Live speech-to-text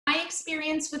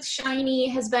experience with Shiny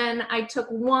has been, I took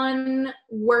one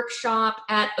workshop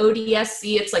at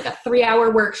ODSC. It's like a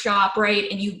 3-hour workshop, right?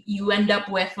 And you end up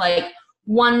with like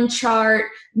one chart,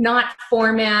 not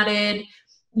formatted,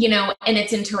 you know, and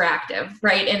it's interactive,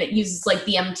 right? And it uses like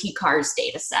the MT Cars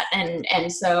data set. And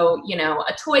so, you know,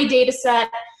 a toy data set,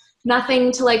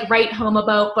 nothing to like write home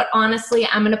about, but honestly,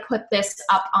 I'm going to put this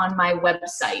up on my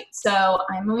website. So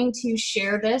I'm going to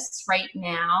share this right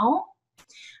now.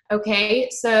 Okay,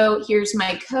 so here's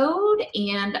my code,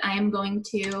 and I am going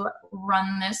to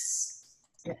run this.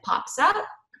 It pops up.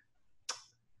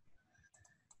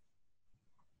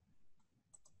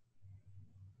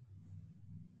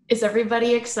 Is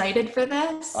everybody excited for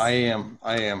this? I am.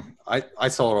 I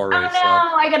saw it already. Oh no, so.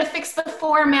 I gotta fix the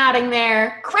formatting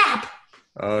there. Crap.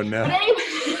 Oh no. But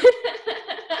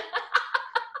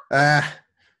anyway.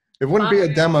 It wouldn't be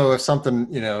a demo if something,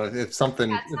 you know, if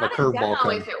something, if a curveball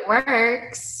comes. If it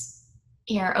works.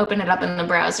 Here, open it up in the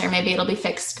browser. Maybe it'll be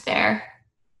fixed there.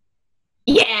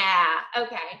 Yeah,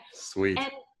 okay. Sweet.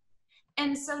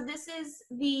 And so this is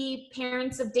the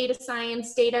parents of data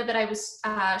science data that I was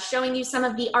showing you some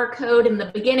of the R code in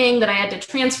the beginning that I had to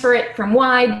transfer it from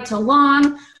wide to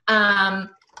long,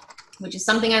 which is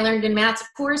something I learned in Matt's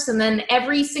course. And then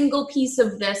every single piece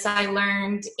of this I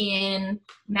learned in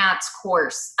Matt's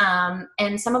course.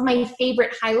 And some of my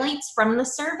favorite highlights from the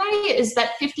survey is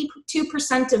that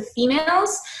 52% of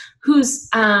females who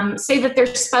say that their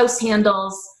spouse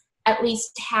handles at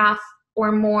least half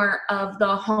or more of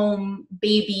the home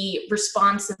baby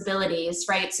responsibilities,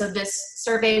 right? So this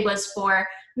survey was for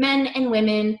men and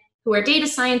women who are data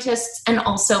scientists and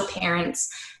also parents.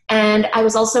 And I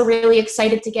was also really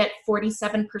excited to get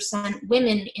 47%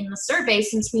 women in the survey,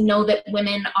 since we know that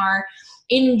women are,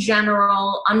 in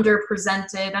general,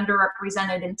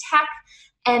 underrepresented in tech.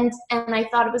 And I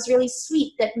thought it was really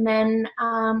sweet that men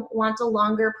want a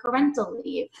longer parental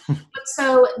leave.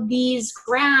 So these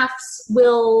graphs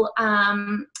will,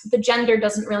 the gender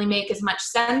doesn't really make as much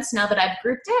sense now that I've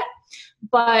grouped it,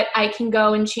 but I can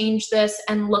go and change this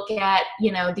and look at,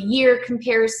 you know, the year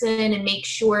comparison and make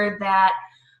sure that,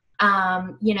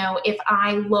 you know, if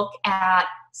I look at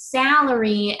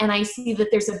salary and I see that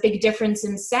there's a big difference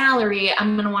in salary,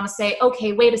 I'm going to want to say,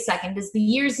 okay, wait a second, is the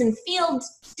years in field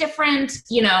different,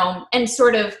 you know, and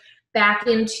sort of back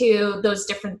into those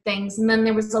different things. And then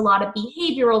there was a lot of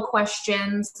behavioral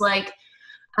questions, like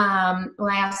I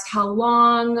asked, how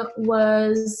long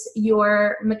was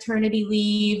your maternity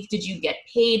leave? Did you get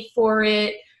paid for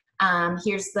it?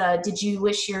 Here's did you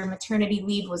wish your maternity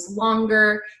leave was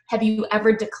longer? Have you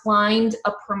ever declined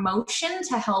a promotion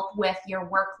to help with your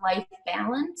work-life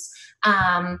balance?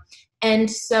 And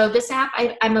so this app,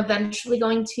 I'm eventually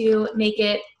going to make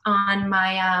it on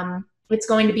my, it's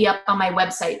going to be up on my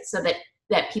website so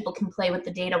that people can play with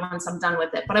the data once I'm done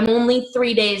with it. But I'm only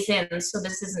 3 days in, so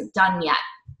this isn't done yet.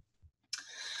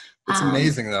 It's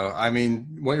amazing though. I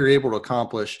mean, what you're able to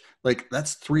accomplish, like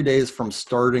that's 3 days from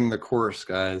starting the course,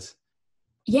 guys.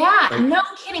 Yeah, like, no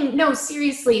kidding. No,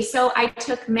 seriously. So I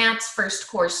took Matt's first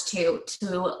course too,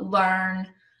 to learn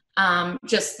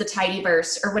just the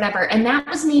tidyverse or whatever. And that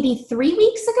was maybe 3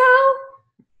 weeks ago.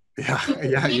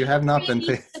 Yeah, you have not been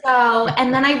paid.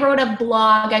 And then I wrote a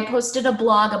blog. I posted a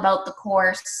blog about the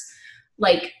course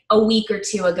like a week or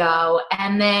two ago.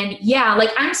 And then, yeah,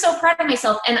 like I'm so proud of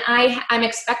myself. And I'm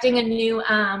expecting a new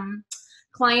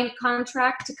client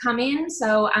contract to come in.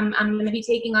 So I'm going to be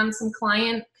taking on some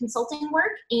client consulting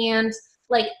work. And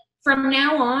like from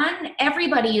now on,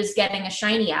 everybody is getting a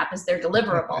Shiny app as their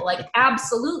deliverable. Like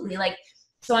absolutely. Like,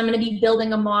 so I'm going to be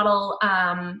building a model.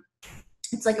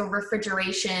 It's like a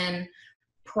refrigeration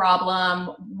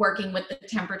problem, working with the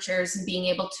temperatures and being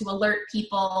able to alert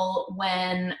people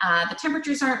when the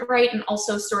temperatures aren't right, and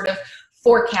also sort of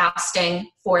forecasting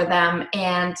for them.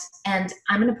 And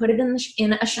I'm going to put it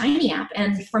in a Shiny app.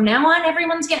 And from now on,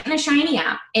 everyone's getting a Shiny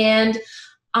app. And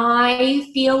I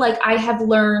feel like I have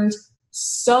learned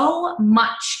so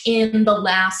much in the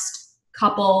last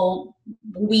couple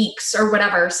weeks or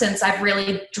whatever since I've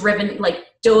really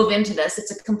dove into this.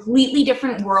 It's a completely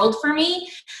different world for me.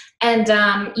 And,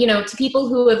 you know, to people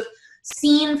who have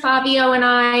seen Fabio and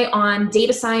I on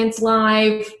Data Science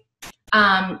Live,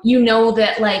 you know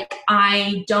that like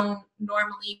I don't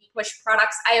normally push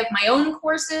products. I have my own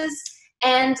courses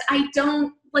and I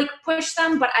don't like push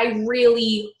them, but I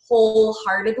really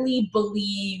wholeheartedly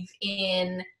believe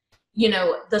in, you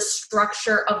know, the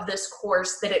structure of this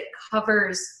course, that it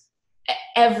covers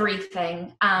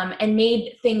everything and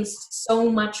made things so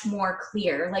much more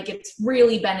clear. Like it's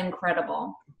really been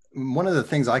incredible. One of the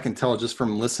things I can tell just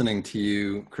from listening to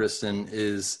you, Kristen,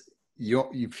 is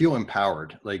you feel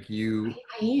empowered. Like I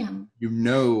am. you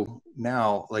know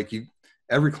now, like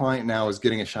every client now is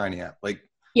getting a Shiny app. Like,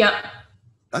 Yep.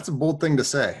 that's a bold thing to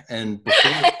say. And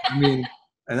before, I mean,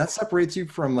 and that separates you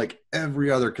from like every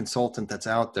other consultant that's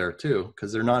out there too,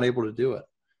 because they're not able to do it.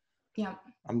 Yep.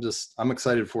 I'm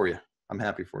excited for you. I'm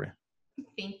happy for you.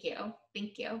 Thank you.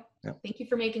 Thank you. Yep. Thank you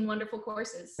for making wonderful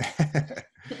courses.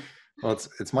 Well,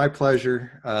 it's my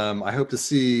pleasure. I hope to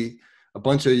see a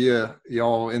bunch of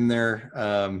y'all in there.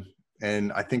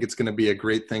 And I think it's going to be a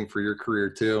great thing for your career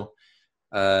too.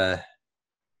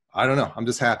 I don't know. I'm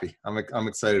just happy. I'm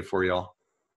excited for y'all.